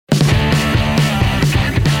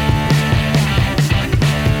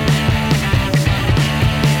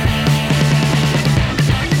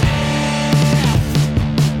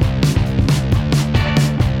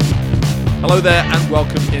Hello there and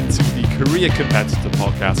welcome into the Career Competitor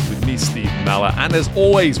Podcast with me, Steve Meller. And as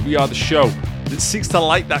always, we are the show that seeks to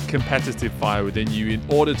light that competitive fire within you in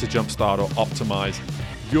order to jumpstart or optimize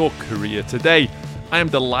your career. Today, I am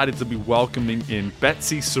delighted to be welcoming in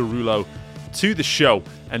Betsy Cerulo to the show.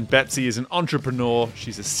 And Betsy is an entrepreneur,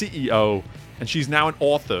 she's a CEO, and she's now an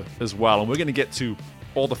author as well. And we're going to get to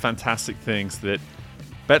all the fantastic things that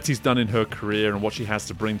Betsy's done in her career and what she has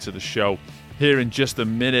to bring to the show here in just a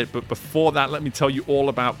minute. But before that, let me tell you all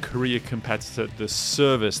about Career Competitor, the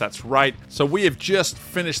service. That's right. So we have just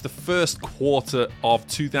finished the first quarter of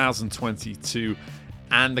 2022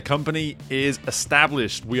 and the company is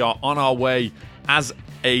established. We are on our way as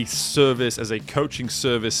a service, as a coaching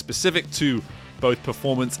service specific to both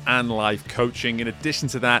performance and life coaching. In addition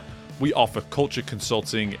to that, we offer culture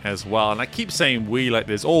consulting as well. And I keep saying we, like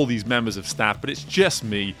there's all these members of staff, but it's just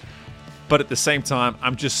me. But at the same time,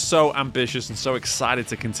 I'm just so ambitious and so excited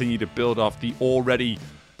to continue to build off the already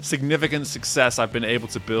significant success I've been able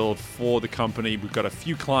to build for the company. We've got a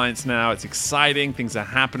few clients now. It's exciting. Things are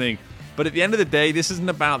happening. But at the end of the day, this isn't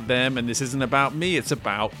about them and this isn't about me. It's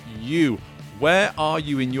about you. Where are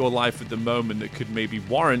you in your life at the moment that could maybe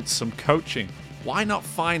warrant some coaching? Why not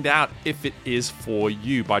find out if it is for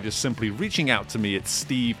you by just simply reaching out to me at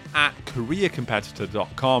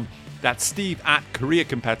steve@careercompetitor.com. That's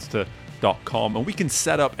steve@careercompetitor.com. And we can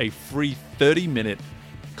set up a free 30-minute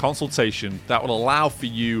consultation that will allow for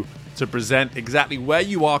you to present exactly where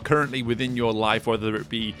you are currently within your life, whether it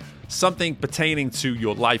be something pertaining to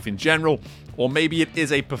your life in general, or maybe it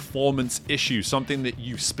is a performance issue, something that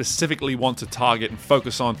you specifically want to target and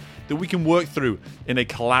focus on that we can work through in a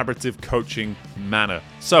collaborative coaching manner.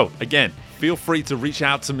 So again, feel free to reach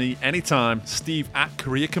out to me anytime,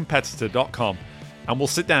 steve@careercompetitor.com, and we'll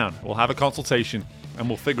sit down, we'll have a consultation, and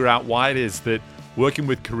we'll figure out why it is that working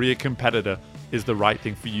with Career Competitor is the right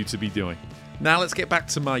thing for you to be doing. Now let's get back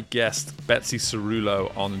to my guest, Betsy Cerulo,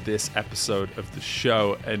 on this episode of the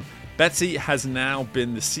show. And Betsy has now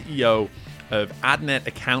been the CEO of AdNet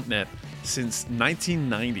AccountNet since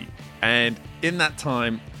 1990. And in that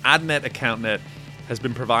time, AdNet AccountNet has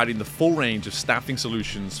been providing the full range of staffing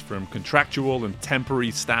solutions from contractual and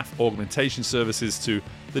temporary staff augmentation services to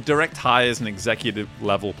the direct hires and executive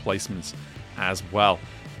level placements as well.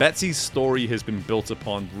 Betsy's story has been built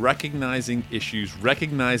upon recognizing issues,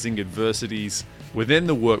 recognizing adversities within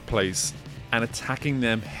the workplace and attacking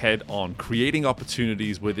them head on, creating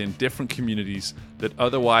opportunities within different communities that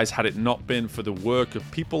otherwise, had it not been for the work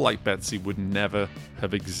of people like Betsy, would never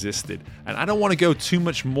have existed. And I don't want to go too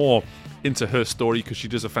much more into her story because she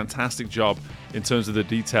does a fantastic job in terms of the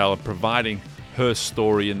detail of providing her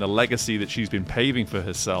story and the legacy that she's been paving for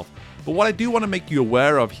herself. But what I do want to make you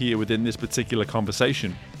aware of here within this particular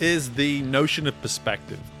conversation is the notion of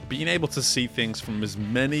perspective, being able to see things from as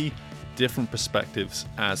many different perspectives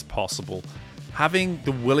as possible, having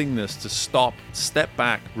the willingness to stop, step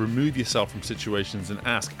back, remove yourself from situations and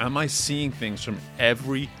ask, am I seeing things from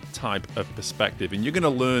every type of perspective? And you're going to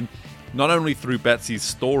learn not only through Betsy's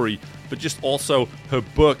story, but just also her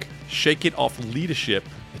book, Shake It Off Leadership,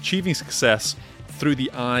 Achieving Success Through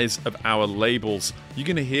the Eyes of Our Labels. You're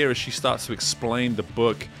going to hear as she starts to explain the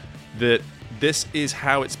book that this is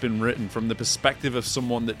how it's been written from the perspective of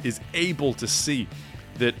someone that is able to see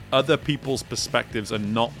that other people's perspectives are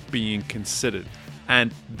not being considered.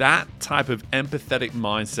 And that type of empathetic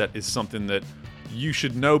mindset is something that you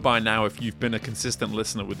should know by now if you've been a consistent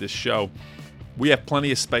listener with this show. We have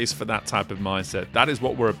plenty of space for that type of mindset. That is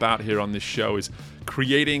what we're about here on this show, is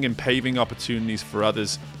creating and paving opportunities for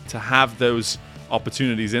others to have those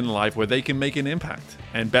opportunities in life where they can make an impact.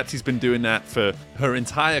 And Betsy's been doing that for her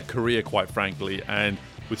entire career, quite frankly, and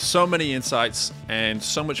with so many insights and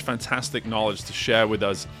so much fantastic knowledge to share with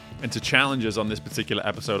us and to challenge us on this particular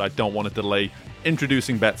episode, I don't want to delay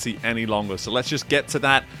introducing Betsy any longer. So let's just get to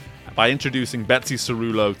that by introducing Betsy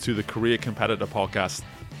Cerulo to the Career Competitor Podcast.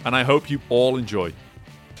 And I hope you all enjoy.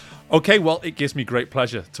 Okay, well, it gives me great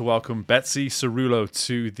pleasure to welcome Betsy Cerulo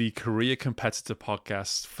to the Career Competitor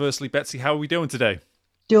Podcast. Firstly, Betsy, how are we doing today?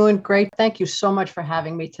 Doing great. Thank you so much for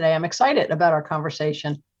having me today. I'm excited about our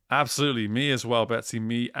conversation. Absolutely. Me as well, Betsy.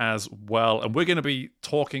 Me as well. And we're going to be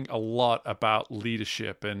talking a lot about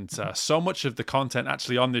leadership. And so much of the content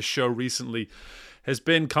actually on this show recently has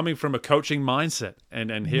been coming from a coaching mindset.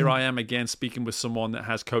 And here I am again speaking with someone that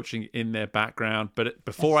has coaching in their background. But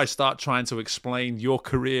before I start trying to explain your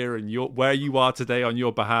career and where you are today on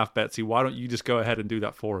your behalf, Betsy, why don't you just go ahead and do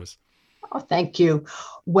that for us? Oh, thank you.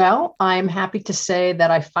 Well, I'm happy to say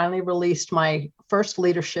that I finally released my first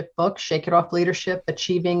leadership book, Shake It Off Leadership,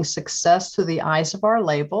 Achieving Success Through the Eyes of Our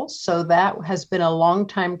Labels. So that has been a long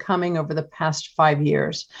time coming over the past 5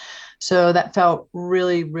 years. So that felt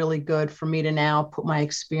really, really good for me to now put my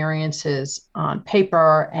experiences on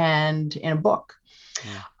paper and in a book.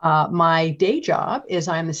 Mm. My day job is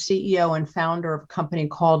I'm the CEO and founder of a company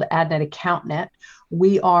called AdNet AccountNet.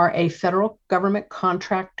 We are a federal government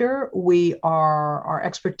contractor. Our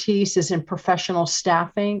expertise is in professional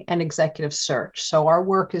staffing and executive search. So our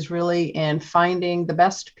work is really in finding the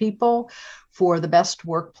best people for the best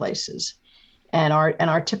workplaces. And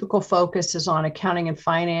our typical focus is on accounting and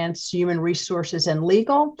finance, human resources, and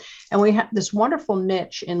legal. And we have this wonderful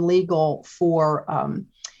niche in legal for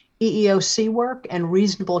EEOC work and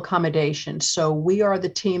reasonable accommodation. So we are the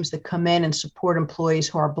teams that come in and support employees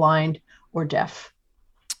who are blind or deaf.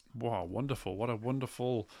 Wow, wonderful! What a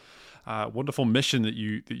wonderful mission that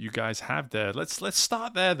you guys have there. Let's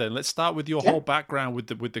start there then. Let's start with your whole background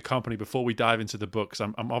with the company before we dive into the books.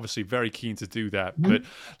 I'm obviously very keen to do that, Mm-hmm. but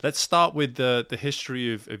let's start with the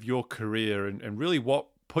history of your career and really what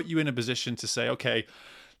put you in a position to say, okay,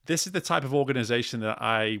 this is the type of organization that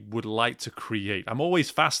I would like to create. I'm always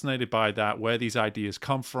fascinated by that, where these ideas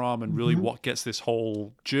come from, and really what gets this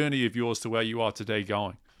whole journey of yours to where you are today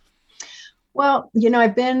going. Well,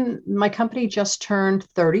 my company just turned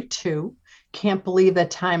 32. Can't believe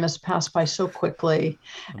that time has passed by so quickly.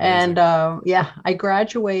 Amazing. And I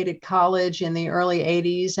graduated college in the early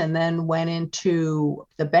 80s and then went into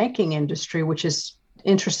the banking industry, which is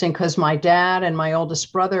interesting because my dad and my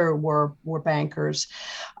oldest brother were bankers.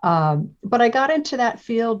 But I got into that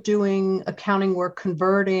field doing accounting work,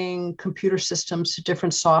 converting computer systems to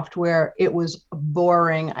different software. It was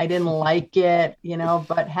boring. I didn't like it,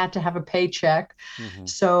 but had to have a paycheck. Mm-hmm.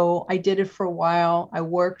 So I did it for a while. I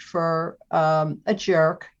worked for a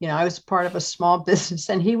jerk. I was part of a small business,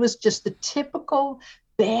 and he was just the typical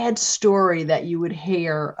bad story that you would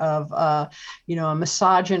hear of, a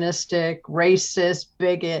misogynistic, racist,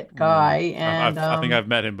 bigot guy. And I think I've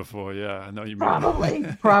met him before. Yeah, I know you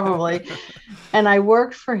mean. probably. And I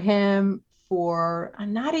worked for him for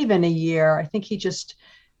not even a year. I think he just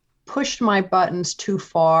pushed my buttons too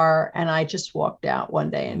far, and I just walked out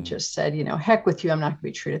one day and just said, heck with you. I'm not going to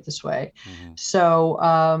be treated this way. Mm-hmm. So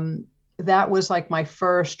that was like my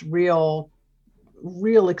first real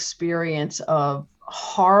experience of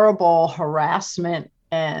horrible harassment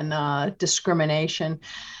and discrimination.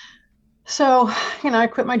 So, I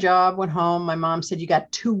quit my job, went home. My mom said, you got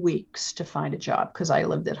 2 weeks to find a job because I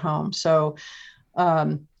lived at home. So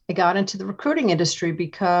I got into the recruiting industry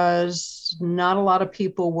because not a lot of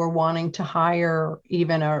people were wanting to hire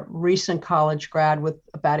even a recent college grad with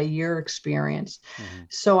about a year experience. Mm-hmm.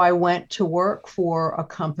 So I went to work for a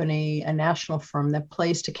company, a national firm that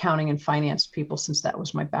placed accounting and finance people, since that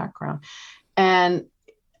was my background. And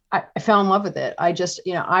I fell in love with it. I just,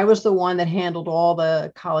 I was the one that handled all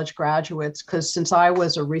the college graduates because since I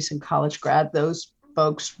was a recent college grad, those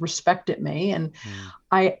folks respected me, and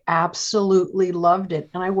I absolutely loved it.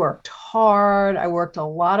 And I worked hard. I worked a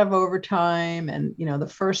lot of overtime, and the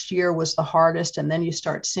first year was the hardest, and then you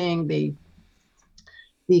start seeing the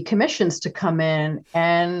commissions to come in,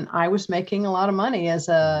 and I was making a lot of money as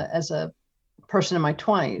a person in my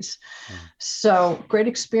 20s. So great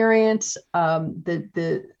experience.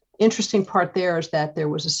 The interesting part there is that there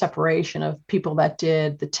was a separation of people that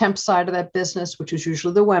did the temp side of that business, which was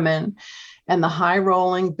usually the women, and the high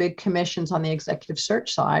rolling big commissions on the executive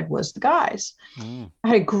search side was the guys. I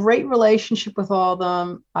had a great relationship with all of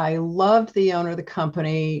them. I loved the owner of the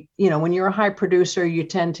company. When you're a high producer, you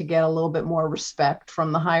tend to get a little bit more respect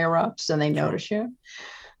from the higher ups, and they notice you.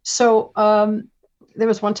 So there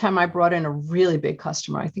was one time I brought in a really big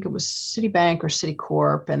customer. I think it was Citibank or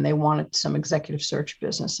Citicorp, and they wanted some executive search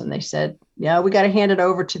business. And they said, yeah, we got to hand it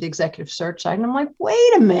over to the executive search side. And I'm like,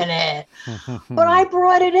 wait a minute, but I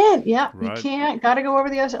brought it in. Yeah, right. You can't, got to go over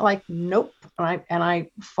the other. Like, nope. And I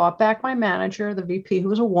fought back my manager, the VP, who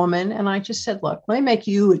was a woman. And I just said, look, let me make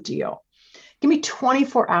you a deal. Give me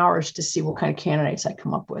 24 hours to see what kind of candidates I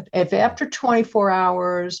come up with. If after 24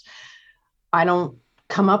 hours, I don't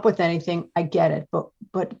come up with anything, I get it,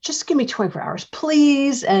 but just give me 24 hours,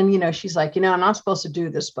 please. And she's like, I'm not supposed to do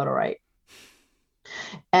this, but all right.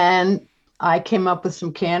 And I came up with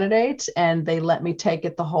some candidates, and they let me take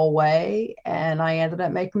it the whole way, and I ended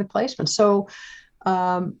up making the placement. So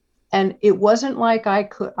and it wasn't like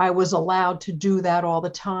I was allowed to do that all the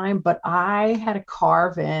time, but I had to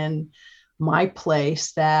carve in my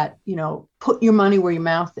place that, put your money where your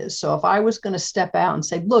mouth is. So if I was going to step out and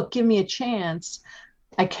say, look, give me a chance,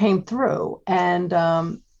 I came through, and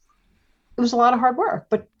it was a lot of hard work,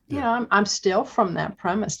 but I'm still from that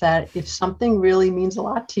premise that if something really means a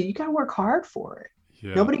lot to you, you got to work hard for it.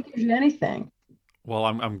 Yeah. Nobody gives you anything. Well,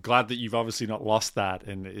 I'm glad that you've obviously not lost that,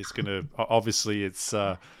 and it's going to, obviously it's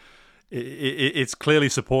it's clearly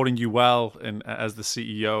supporting you well and as the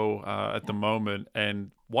CEO at the moment.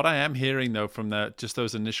 And what I am hearing though from just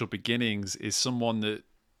those initial beginnings is someone that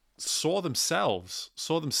saw themselves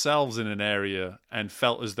in an area and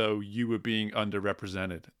felt as though you were being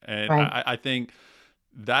underrepresented. And Right. I think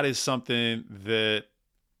that is something that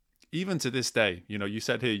even to this day, you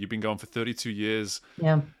said here you've been going for 32 years,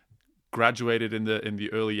 Yeah. graduated in the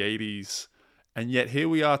early 80s, and yet here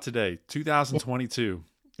we are today, Yeah. 2022.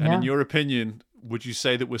 And in Yeah. your opinion, would you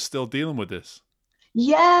say that we're still dealing with this?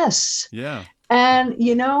 Yes. Yeah. And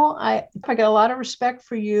I get a lot of respect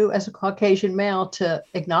for you as a Caucasian male to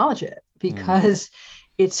acknowledge it Mm. because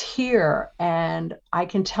it's here. And I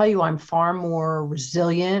can tell you I'm far more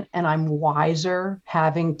resilient and I'm wiser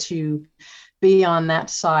having to be on that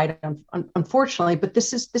side, unfortunately, but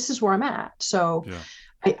this is where I'm at. So Yeah.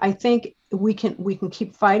 I think we can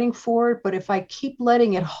keep fighting for it, but if I keep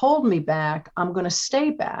letting it hold me back, I'm going to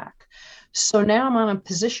stay back. So now I'm on a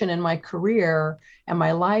position in my career and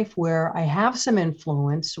my life where I have some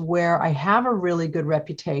influence, where I have a really good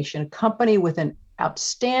reputation, a company with an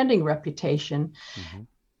outstanding reputation Hmm.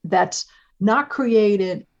 that's not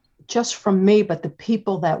created just from me, but the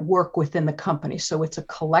people that work within the company. So it's a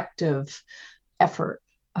collective effort.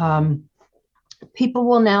 Hmm. People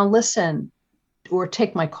will now listen or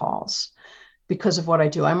take my calls because of what I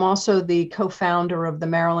do. I'm also the co-founder of the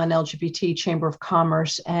Maryland LGBT Chamber of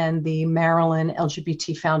Commerce and the Maryland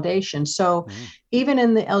LGBT Foundation. So Hmm. even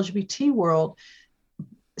in the LGBT world,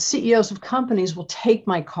 CEOs of companies will take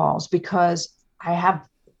my calls because I have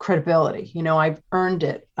credibility. I've earned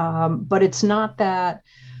it. But it's not that,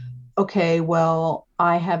 okay, well,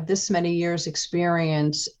 I have this many years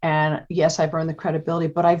experience and yes, I've earned the credibility,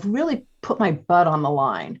 but I've really put my butt on the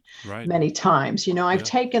line Right. many times. I've Yeah.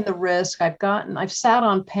 taken the risk. I've sat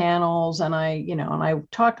on panels and I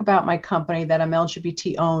talk about my company that I'm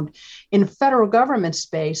LGBT owned in federal government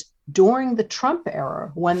space during the Trump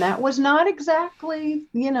era when that was not exactly,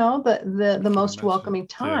 I the can most imagine. welcoming Yeah.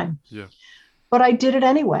 time. Yeah. But I did it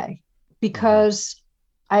anyway Hmm. because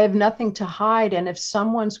I have nothing to hide. And if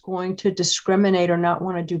someone's going to discriminate or not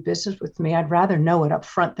want to do business with me, I'd rather know it up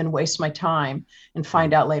front than waste my time and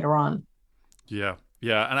find out later on. Yeah.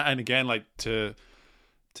 Yeah. And again, like to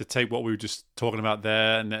take what we were just talking about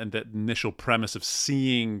there and that initial premise of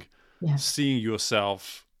Yeah. seeing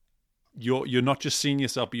yourself, you're not just seeing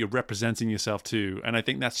yourself, but you're representing yourself too. And I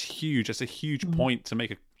think that's huge. That's a huge Mm-hmm. point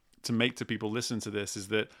to make to people listen to this, is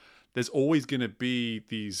that there's always going to be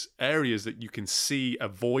these areas that you can see a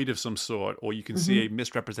void of some sort, or you can see a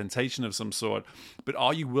misrepresentation of some sort. But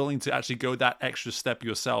are you willing to actually go that extra step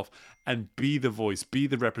yourself and be the voice, be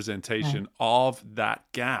the Right. representation of that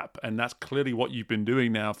gap? And that's clearly what you've been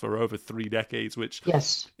doing now for over 3 decades, which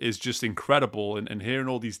Yes. is just incredible. And hearing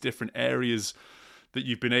all these different areas that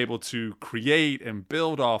you've been able to create and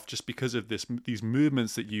build off just because of these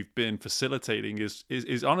movements that you've been facilitating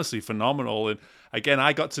is honestly phenomenal. And again,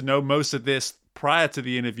 I got to know most of this prior to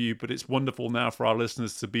the interview, but it's wonderful now for our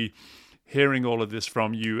listeners to be hearing all of this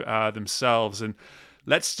from you themselves. And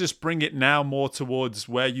let's just bring it now more towards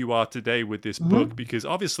where you are today with this book, Mm-hmm. because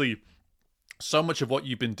obviously so much of what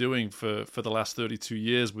you've been doing for the last 32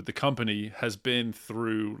 years with the company has been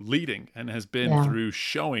through leading and has been Yeah. through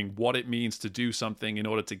showing what it means to do something in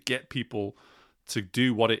order to get people to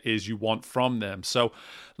do what it is you want from them. So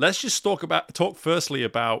let's just talk firstly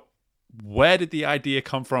about where did the idea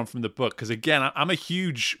come from the book? Because again, I'm a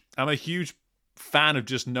huge fan of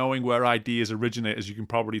just knowing where ideas originate, as you can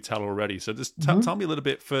probably tell already. So just Mm-hmm. tell me a little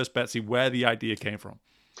bit first, Betsy, where the idea came from.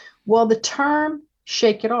 Well, the term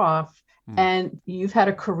shake it off, Mm, and you've had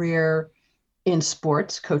a career in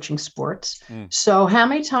sports, coaching sports. mm, So how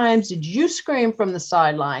many times did you scream from the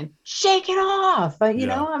sideline, "Shake it off"?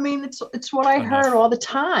 yeah, I mean, it's what I heard enough. all the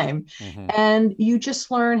time. Hmm. And you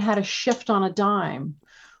just learn how to shift on a dime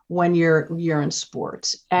when you're in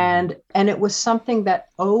sports. Hmm. And it was something that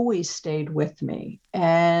always stayed with me.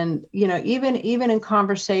 And even in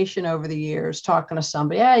conversation over the years, talking to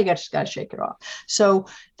somebody, yeah, just got to shake it off. So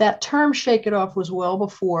that term "shake it off" was well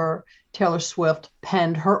before Taylor Swift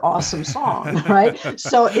penned her awesome song, right?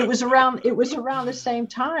 So it was around the same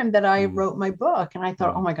time that I Mm, wrote my book, and I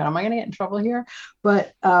thought, oh mm, my god, am I going to get in trouble here?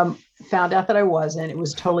 But found out that I wasn't. It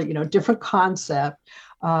was totally different concept.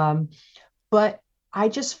 But I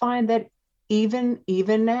just find that even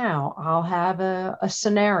now, I'll have a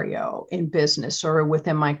scenario in business or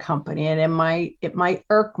within my company, and it might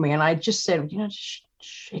irk me, and I just said,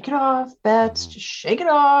 shake it off, Bets, mhm. just shake it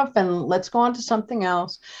off, and let's go on to something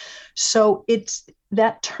else. So it's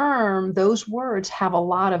that term; those words have a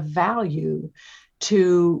lot of value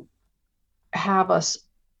to have us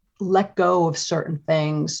let go of certain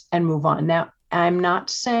things and move on. Now, I'm not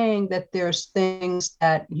saying that there's things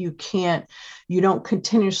that you don't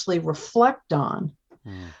continuously reflect on,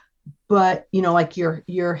 but like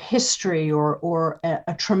your history or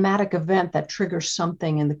a traumatic event that triggers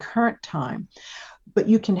something in the current time. But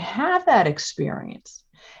you can have that experience,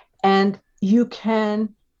 and you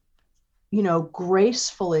can,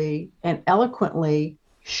 gracefully and eloquently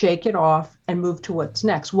shake it off and move to what's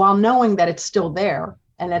next, while knowing that it's still there.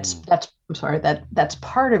 And that's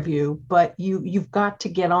part of you, but you've got to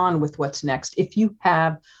get on with what's next. If you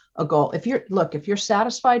have a goal, if you're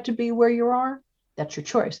satisfied to be where you are, that's your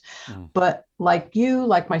choice. But like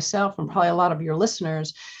myself, and probably a lot of your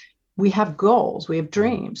listeners, we have goals, we have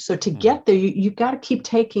dreams. So to get there, you got to keep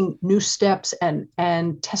taking new steps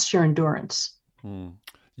and test your endurance.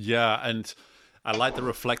 Yeah. And I like the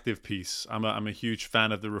reflective piece. I'm a huge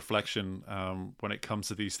fan of the reflection when it comes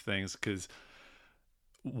to these things, because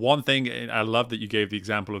one thing, and I love that you gave the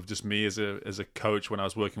example of just me as a coach when I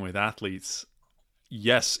was working with athletes.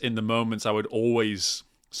 Yes, in the moments I would always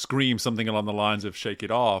scream something along the lines of shake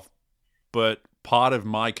it off, but part of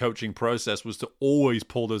my coaching process was to always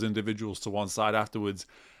pull those individuals to one side afterwards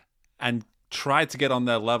and try to get on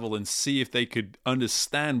their level and see if they could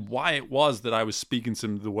understand why it was that I was speaking to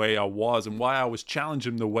them the way I was, and why I was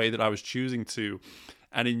challenging them the way that I was choosing to.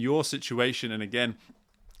 And in your situation, and again,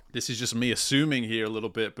 this is just me assuming here a little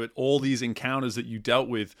bit, but all these encounters that you dealt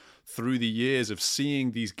with through the years of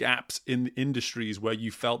seeing these gaps in industries where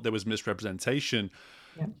you felt there was misrepresentation,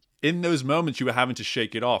 in those moments you were having to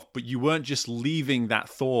shake it off, but you weren't just leaving that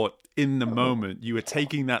thought in the moment. You were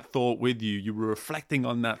taking that thought with you. You were reflecting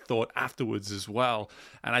on that thought afterwards as well.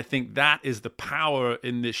 And I think that is the power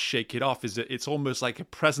in this shake it off, is that it's almost like a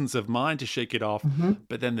presence of mind to shake it off.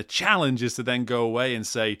 But then the challenge is to then go away and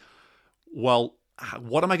say, well,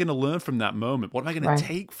 what am I going to learn from that moment? What am I going to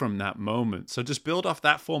take from that moment? So just build off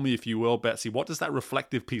that for me, if you will, Betsy. What does that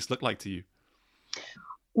reflective piece look like to you?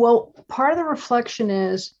 Well, part of the reflection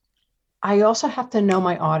is I also have to know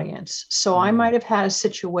my audience. So I might have had a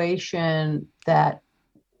situation that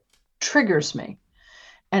triggers me,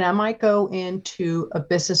 and I might go into a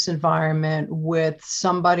business environment with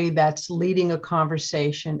somebody that's leading a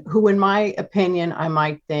conversation who, in my opinion, I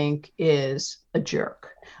might think is a jerk,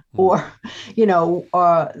 or,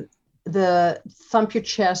 the thump your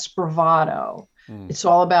chest bravado. It's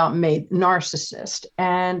all about me, narcissist.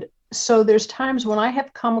 And so there's times when I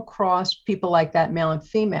have come across people like that, male and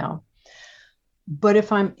female. But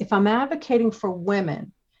if I'm advocating for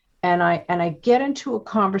women, and I get into a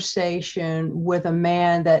conversation with a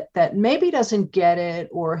man that maybe doesn't get it,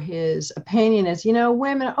 or his opinion is,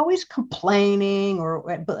 women are always complaining,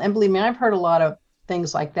 and believe me, I've heard a lot of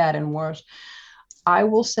things like that and worse. I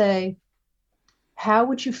will say, how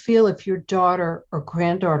would you feel if your daughter or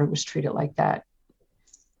granddaughter was treated like that?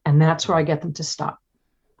 And that's where I get them to stop.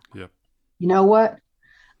 Yep. You know what?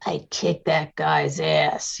 I kick that guy's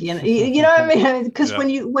ass. You know what I mean? Because when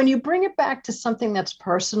you bring it back to something that's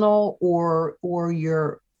personal, or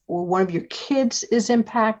one of your kids is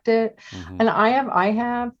impacted, and I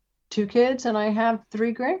have 2 kids and I have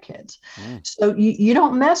 3 grandkids. So you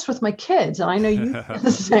don't mess with my kids, and I know you feel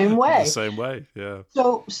the same way. The same way, yeah.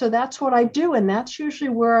 So that's what I do, and that's usually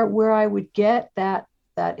where I would get that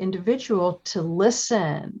individual to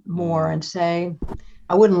listen more and say,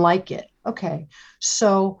 I wouldn't like it. Okay,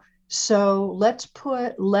 so let's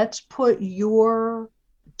put your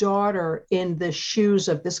daughter in the shoes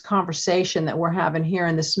of this conversation that we're having here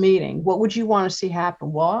in this meeting. What would you want to see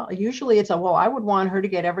happen? Well, usually it's I would want her to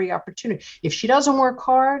get every opportunity. If she doesn't work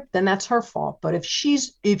hard, then that's her fault. But if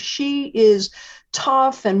she is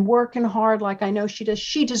tough and working hard, like I know she does,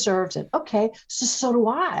 she deserves it. Okay, so do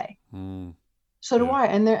I. So do I.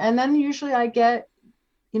 And then usually I get,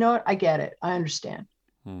 I get it. I understand.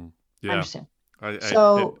 Yeah. I understand.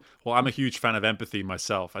 Well, I'm a huge fan of empathy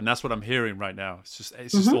myself, and that's what I'm hearing right now. It's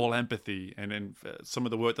just all empathy. And then some of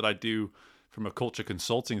the work that I do from a culture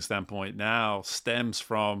consulting standpoint now stems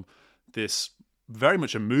from this very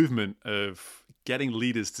much a movement of getting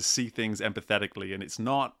leaders to see things empathetically. And it's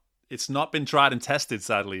not been tried and tested,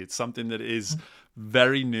 sadly. It's something that is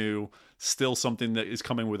very new, still something that is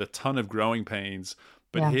coming with a ton of growing pains.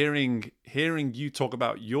 But hearing you talk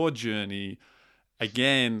about your journey,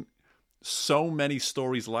 again, so many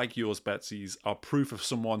stories like yours, Betsy's, are proof of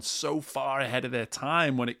someone so far ahead of their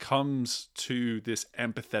time when it comes to this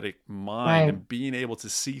empathetic mind and being able to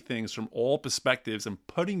see things from all perspectives and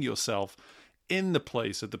putting yourself in the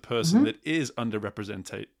place of the person that is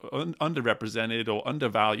underrepresented or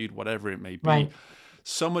undervalued, whatever it may be.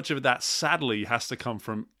 So much of that, sadly, has to come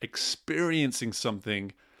from experiencing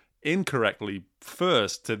something incorrectly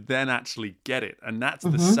first to then actually get it. And that's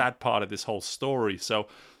the Mm-hmm. sad part of this whole story. So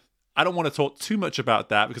I don't want to talk too much about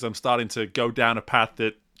that because I'm starting to go down a path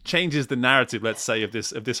that changes the narrative, let's say, of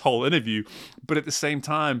this whole interview. But at the same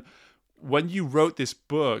time, when you wrote this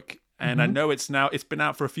book, and I Mm-hmm. know it's been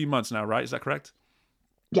out for a few months now, right? Is that correct?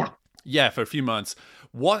 Yeah. Yeah, for a few months.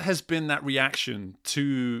 What has been that reaction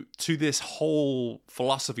to this whole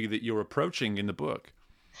philosophy that you're approaching in the book?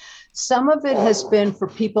 Some of it has been for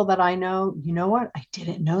people that I know, you know what? I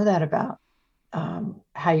didn't know that about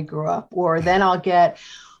how you grew up. Or then I'll get,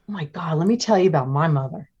 oh my God, let me tell you about my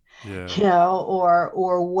mother, Yeah.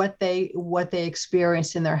 or what they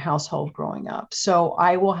experienced in their household growing up. So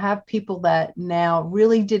I will have people that now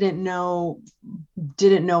really didn't know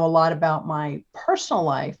a lot about my personal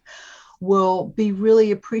life will be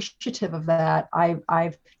really appreciative of that.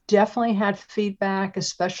 I've definitely had feedback,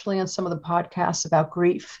 especially on some of the podcasts about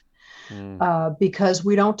grief, Mm, because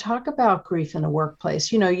we don't talk about grief in the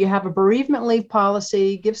workplace. You have a bereavement leave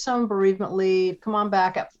policy, give some bereavement leave, come on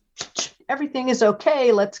back up. Everything is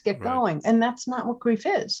okay. Let's get right. going. And that's not what grief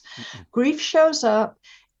is. Mm-mm. Grief shows up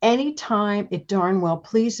anytime it darn well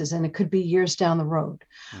pleases, and it could be years down the road.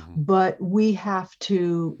 Mm-hmm. But we have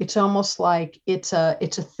to, it's almost like it's a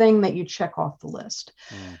thing that you check off the list.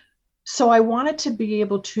 Mm, So I wanted to be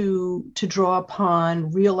able to draw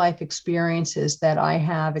upon real life experiences that I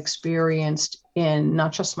have experienced in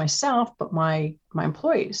not just myself, but my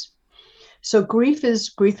employees. So grief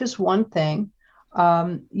is one thing.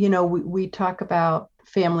 We talk about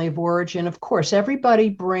family of origin. Of course, everybody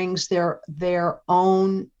brings their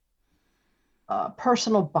own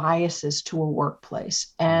personal biases to a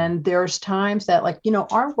workplace. mm, And there's times that, like,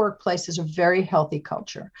 our workplace is a very healthy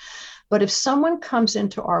culture. But if someone comes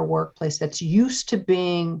into our workplace that's used to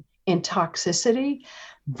being in toxicity,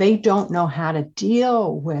 they don't know how to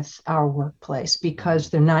deal with our workplace because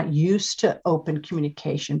mm, they're not used to open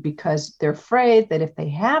communication, because they're afraid that if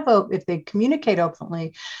they communicate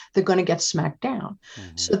openly, they're going to get smacked down. mm,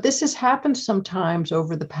 So this has happened sometimes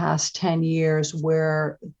over the past 10 years,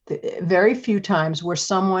 where very few times where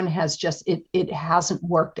someone has just it hasn't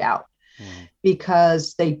worked out mm,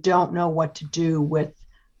 because they don't know what to do with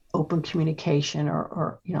open communication,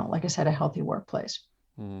 or like I said, a healthy workplace.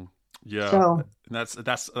 mm. Yeah, So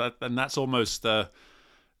and that's almost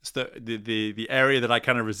it's the area that I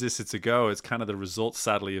kind of resisted to go. It's kind of the result,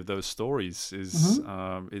 sadly, of those stories mhm,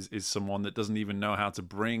 is someone that doesn't even know how to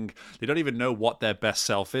bring. They don't even know what their best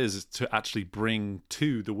self is to actually bring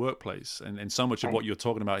to the workplace. And so much of right. what you're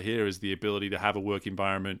talking about here is the ability to have a work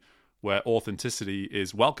environment where authenticity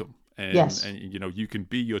is welcome. And, Yes. and you can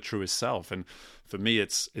be your truest self. And for me,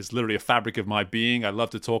 it's literally a fabric of my being. I love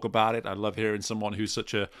to talk about it. I love hearing someone who's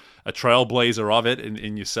such a trailblazer of it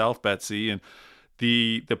in yourself, Betsy. And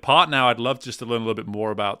the part now I'd love just to learn a little bit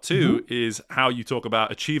more about too Mhm. is how you talk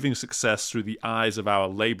about achieving success through the eyes of our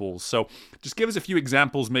labels. So just give us a few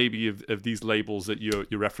examples maybe of these labels that you're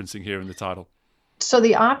referencing here in the title. So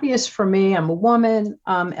the obvious for me, I'm a woman,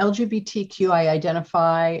 LGBTQ. I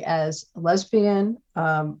identify as lesbian.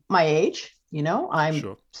 My age, I'm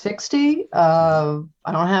Sure. 60. Hmm.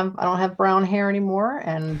 I don't have brown hair anymore,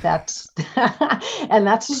 and that's and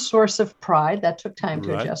that's a source of pride. That took time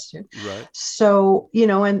to Right. adjust to. Right. So,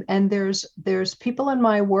 and there's people in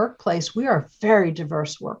my workplace. We are a very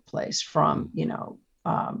diverse workplace, Mm, from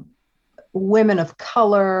um, women of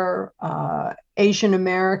color, Asian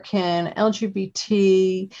American,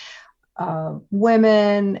 LGBT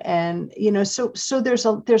women, and so there's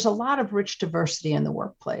a lot of rich diversity in the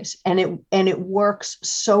workplace, and it works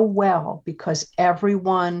so well because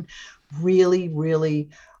everyone really, really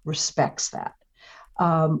respects that.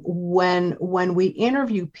 When we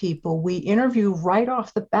interview people, we interview right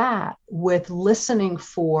off the bat with listening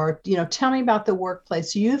for, tell me about the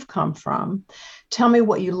workplace you've come from, tell me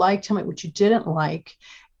what you like, tell me what you didn't like.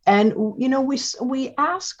 And we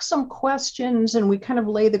ask some questions and we kind of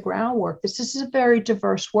lay the groundwork. This is a very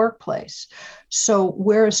diverse workplace. So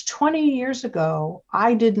whereas 20 years ago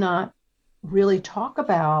I did not really talk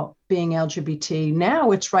about being LGBT,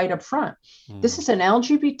 now it's right up front. This mm, is an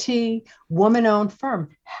LGBT woman-owned firm.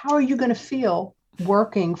 How are you going to feel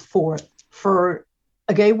working for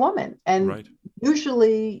a gay woman? And right.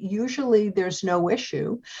 usually there's no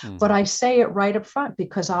issue, but Hmm. I say it right up front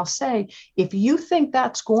because I'll say, if you think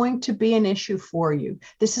that's going to be an issue for you,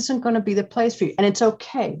 this isn't going to be the place for you, and it's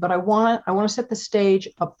okay. But I want to set the stage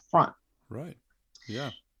up front. Right.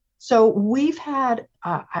 Yeah. So we've had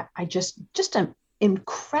I just an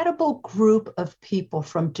incredible group of people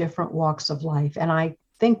from different walks of life, and I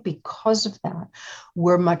think because of that,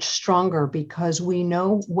 we're much stronger because we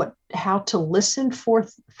know how to listen for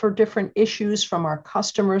different issues from our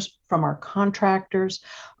customers, from our contractors.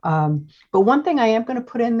 But one thing I am going to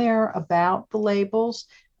put in there about the labels,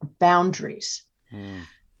 boundaries.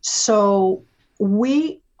 So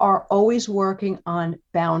we are always working on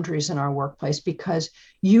boundaries in our workplace because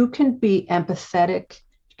you can be empathetic,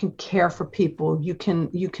 you can care for people, you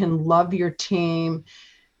can love your team,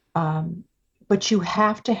 but you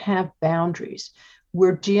have to have boundaries.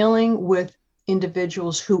 We're dealing with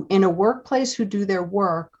individuals who in a workplace who do their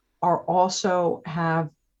work are also have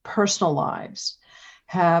personal lives,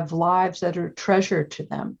 have lives that are treasured to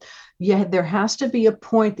them. Yet there has to be a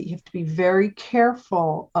point that you have to be very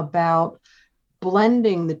careful about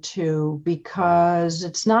blending the two because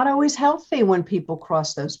it's not always healthy when people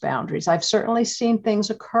cross those boundaries. I've certainly seen things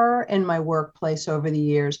occur in my workplace over the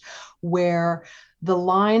years where the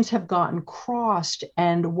lines have gotten crossed,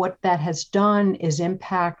 and what that has done is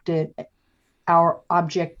impacted our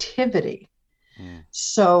objectivity.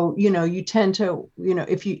 So, you tend to,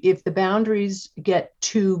 if the boundaries get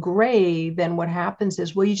too gray, then what happens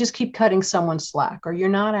is, well, you just keep cutting someone slack, or you're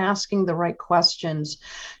not asking the right questions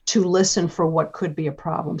to listen for what could be a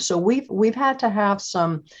problem. So we've had to have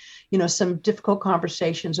some difficult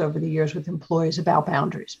conversations over the years with employees about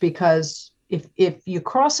boundaries, because if you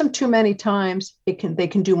cross them too many times, they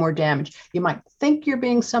can do more damage. You might think you're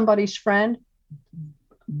being somebody's friend,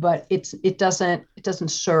 but it doesn't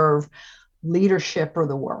serve leadership or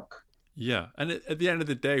the work. Yeah, and at the end of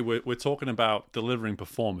the day, we're talking about delivering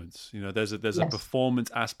performance. There's a Yes.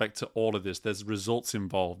 performance aspect to all of this. There's results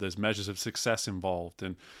involved. There's measures of success involved,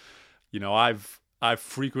 and I've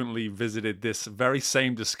frequently visited this very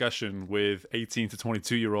same discussion with 18 to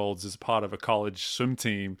 22-year-olds as part of a college swim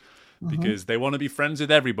team because they want to be friends with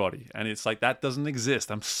everybody. And it's like, that doesn't exist.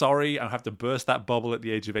 I'm sorry, I have to burst that bubble at the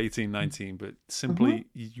age of 18, 19, but simply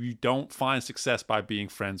you don't find success by being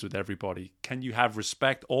friends with everybody. Can you have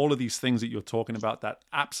respect? All of these things that you're talking about, that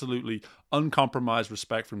absolutely uncompromised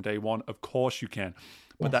respect from day one, of course you can.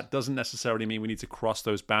 But that doesn't necessarily mean we need to cross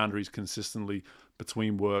those boundaries consistently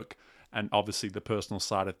between work and obviously the personal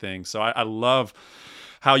side of things. So I love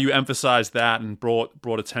how you emphasized that and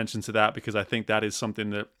brought attention to that, because I think that is something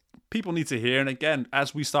that people need to hear. And again,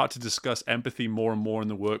 as we start to discuss empathy more and more in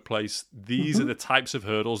the workplace, these are the types of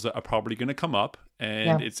hurdles that are probably going to come up,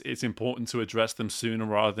 and it's important to address them sooner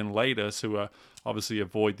rather than later, so obviously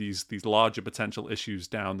avoid these larger potential issues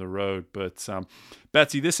down the road. But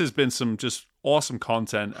Betsy, this has been some just awesome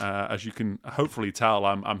content. As you can hopefully tell,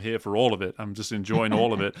 I'm here for all of it. I'm just enjoying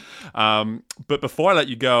all of it. But before I let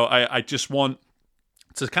you go, I just want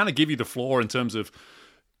to kind of give you the floor in terms of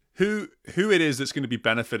who it is that's going to be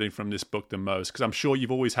benefiting from this book the most, because I'm sure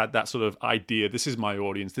you've always had that sort of idea. This is my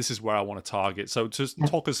audience. This is where I want to target. So just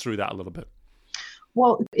talk us through that a little bit.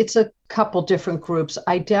 Well, it's a couple different groups.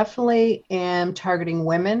 I definitely am targeting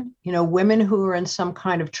women, women who are in some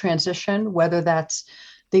kind of transition, whether that's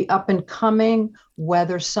the up and coming,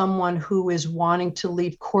 whether someone who is wanting to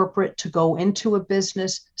leave corporate to go into a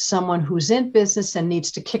business, someone who's in business and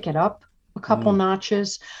needs to kick it up a couple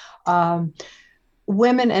notches.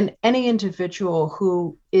 Women and any individual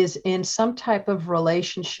who is in some type of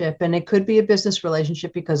relationship, and it could be a business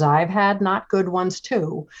relationship because I've had not good ones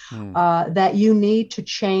too, that you need to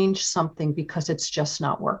change something because it's just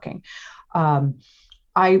not working.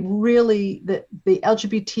 I really, the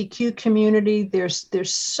LGBTQ community,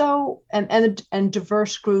 there's so, and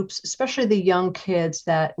diverse groups, especially the young kids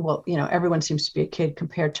that, well, everyone seems to be a kid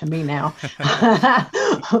compared to me now,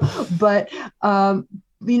 but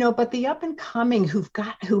the up and coming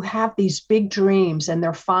who have these big dreams, and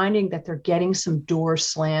they're finding that they're getting some doors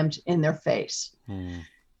slammed in their face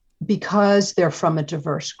because they're from a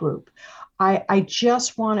diverse group. I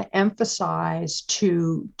just want to emphasize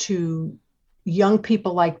to young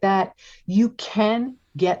people like that, you can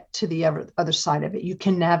get to the other side of it. You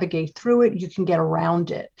can navigate through it. You can get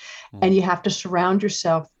around it. And you have to surround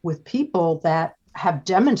yourself with people that have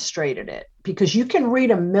demonstrated it, because you can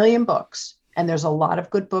read 1,000,000 books. And there's a lot of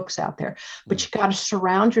good books out there, but you got to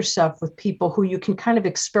surround yourself with people who you can kind of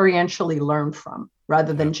experientially learn from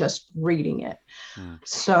rather than just reading it.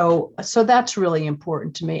 So that's really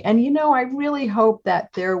important to me. And, I really hope that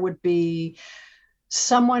there would be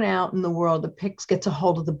someone out in the world that gets a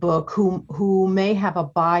hold of the book who may have a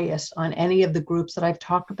bias on any of the groups that I've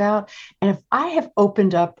talked about. And if I have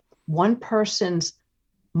opened up one person's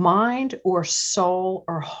mind or soul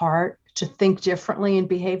or heart to think differently and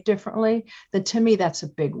behave differently, then to me, that's a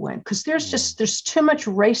big win. Because there's too much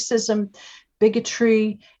racism,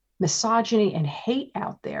 bigotry, misogyny and hate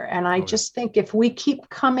out there. And I just think if we keep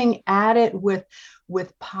coming at it with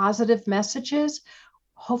positive messages,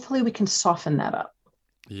 hopefully we can soften that up.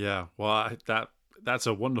 Yeah, well, that's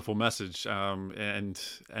a wonderful message. And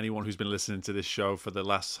anyone who's been listening to this show for the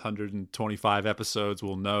last 125 episodes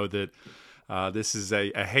will know that this is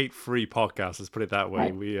a hate-free podcast. Let's put it that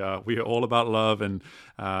way. Right. We are all about love and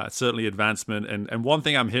certainly advancement. And one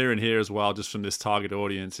thing I'm hearing here as well, just from this target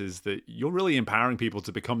audience, is that you're really empowering people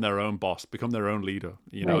to become their own boss, become their own leader.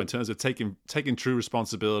 You know, in terms of taking true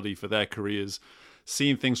responsibility for their careers,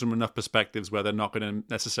 seeing things from enough perspectives where they're not going to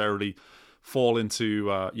necessarily fall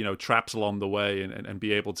into traps along the way, and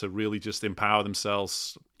be able to really just empower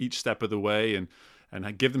themselves each step of the way, and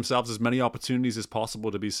give themselves as many opportunities as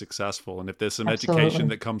possible to be successful. And if there's some education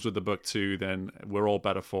that comes with the book too, then we're all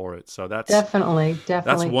better for it. So that's definitely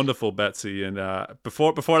that's wonderful, Betsy. And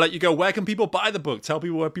before I let you go, where can people buy the book? Tell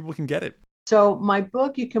people where people can get it. So my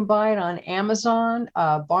book, you can buy it on Amazon,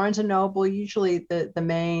 Barnes and Noble, usually the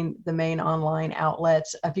main online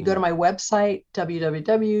outlets. If you go to my website,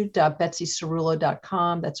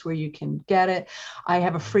 www.betsycerulo.com, that's where you can get it. I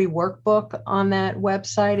have a free workbook on that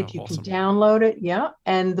website if you can download it. Yeah.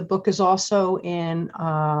 And the book is also in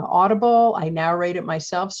Audible. I narrate it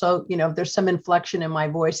myself. So, there's some inflection in my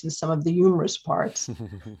voice in some of the humorous parts.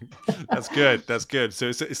 That's good. That's good. So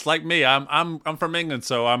it's like me. I'm from England,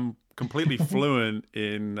 so I'm completely fluent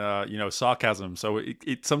in sarcasm, so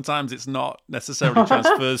it sometimes it's not necessarily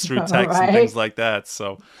transfers through text and things like that,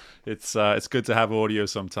 so it's good to have audio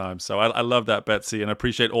sometimes. So I love that, Betsy, and I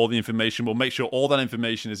appreciate all the information. We'll make sure all that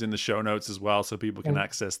information is in the show notes as well, so people can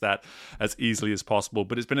access that as easily as possible.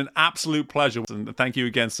 But it's been an absolute pleasure, and thank you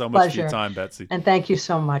again so much for your time, Betsy. And thank you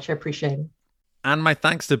so much. I appreciate it. And my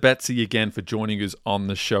thanks to Betsy again for joining us on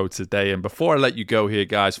the show today. And before I let you go here,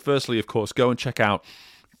 guys, firstly, of course, go and check out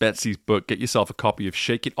Betsy's book. Get yourself a copy of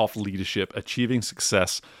Shake It Off Leadership, Achieving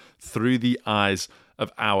Success Through the Eyes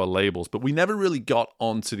of Our Labels. But we never really got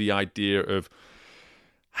onto the idea of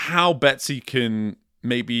how Betsy can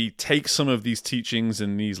maybe take some of these teachings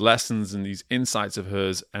and these lessons and these insights of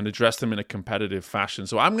hers and address them in a competitive fashion.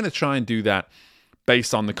 So I'm going to try and do that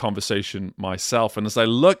based on the conversation myself. And as I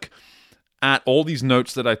look at all these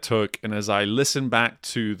notes that I took, and as I listen back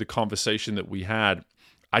to the conversation that we had,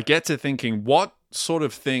 I get to thinking, what sort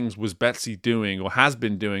of things was Betsy doing or has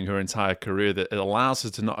been doing her entire career that it allows her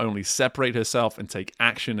to not only separate herself and take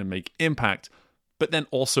action and make impact, but then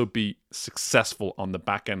also be successful on the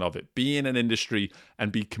back end of it, be in an industry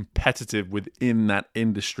and be competitive within that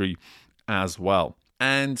industry as well.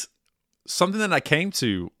 And something that I came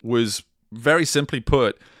to was, very simply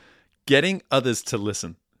put, getting others to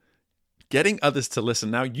listen. Getting others to listen.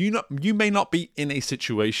 Now, you may not be in a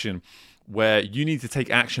situation where you need to take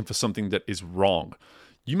action for something that is wrong.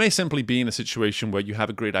 You may simply be in a situation where you have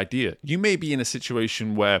a great idea. You may be in a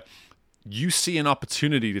situation where you see an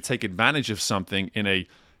opportunity to take advantage of something in a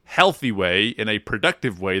healthy way, in a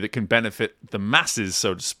productive way that can benefit the masses,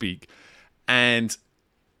 so to speak, and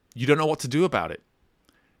you don't know what to do about it.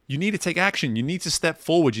 You need to take action. You need to step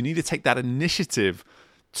forward. You need to take that initiative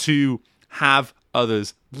to have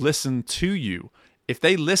others listen to you. If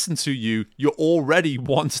they listen to you, you're already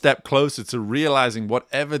one step closer to realizing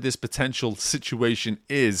whatever this potential situation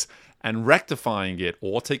is and rectifying it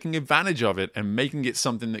or taking advantage of it and making it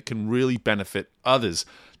something that can really benefit others.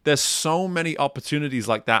 There's so many opportunities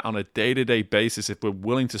like that on a day-to-day basis if we're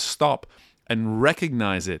willing to stop and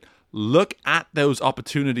recognize it. Look at those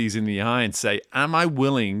opportunities in the eye and say, am I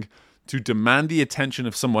willing to demand the attention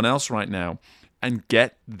of someone else right now and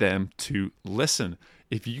get them to listen?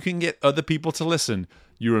 If you can get other people to listen,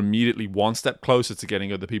 you're immediately one step closer to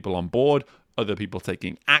getting other people on board, other people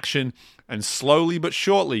taking action, and slowly but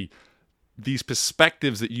surely, these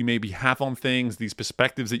perspectives that you maybe have on things, these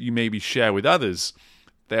perspectives that you maybe share with others,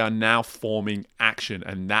 they are now forming action.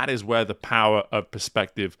 And that is where the power of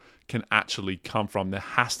perspective can actually come from. There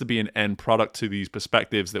has to be an end product to these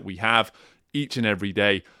perspectives that we have each and every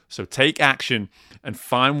day. So take action and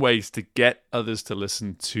find ways to get others to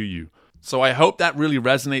listen to you. So I hope that really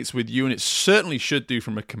resonates with you, and it certainly should do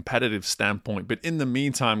from a competitive standpoint. But in the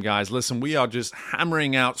meantime, guys, listen, we are just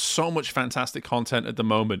hammering out so much fantastic content at the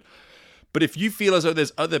moment. But if you feel as though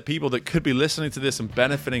there's other people that could be listening to this and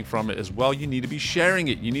benefiting from it as well, you need to be sharing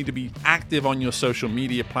it. You need to be active on your social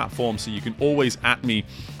media platforms. So you can always at me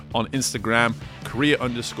on Instagram,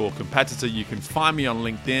 career_competitor. You can find me on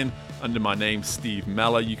LinkedIn under my name, Steve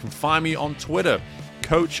Meller. You can find me on Twitter,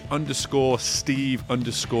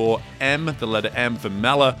 Coach_Steve_M, the letter M for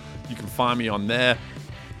Meller. You can find me on there.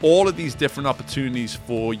 All of these different opportunities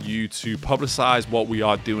for you to publicize what we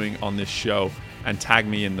are doing on this show. and tag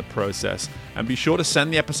me in the process. And be sure to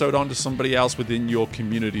send the episode on to somebody else within your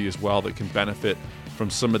community as well that can benefit from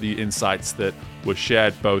some of the insights that were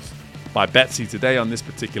shared both by Betsy today on this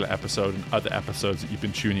particular episode and other episodes that you've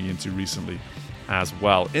been tuning into recently as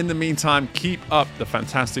well. In the meantime, keep up the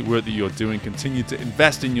fantastic work that you're doing. Continue to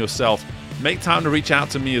invest in yourself. Make time to reach out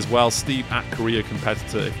to me as well, Steve at Career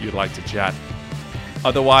Competitor, if you'd like to chat.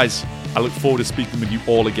 Otherwise, I look forward to speaking with you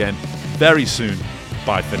all again very soon.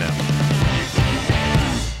 Bye for now.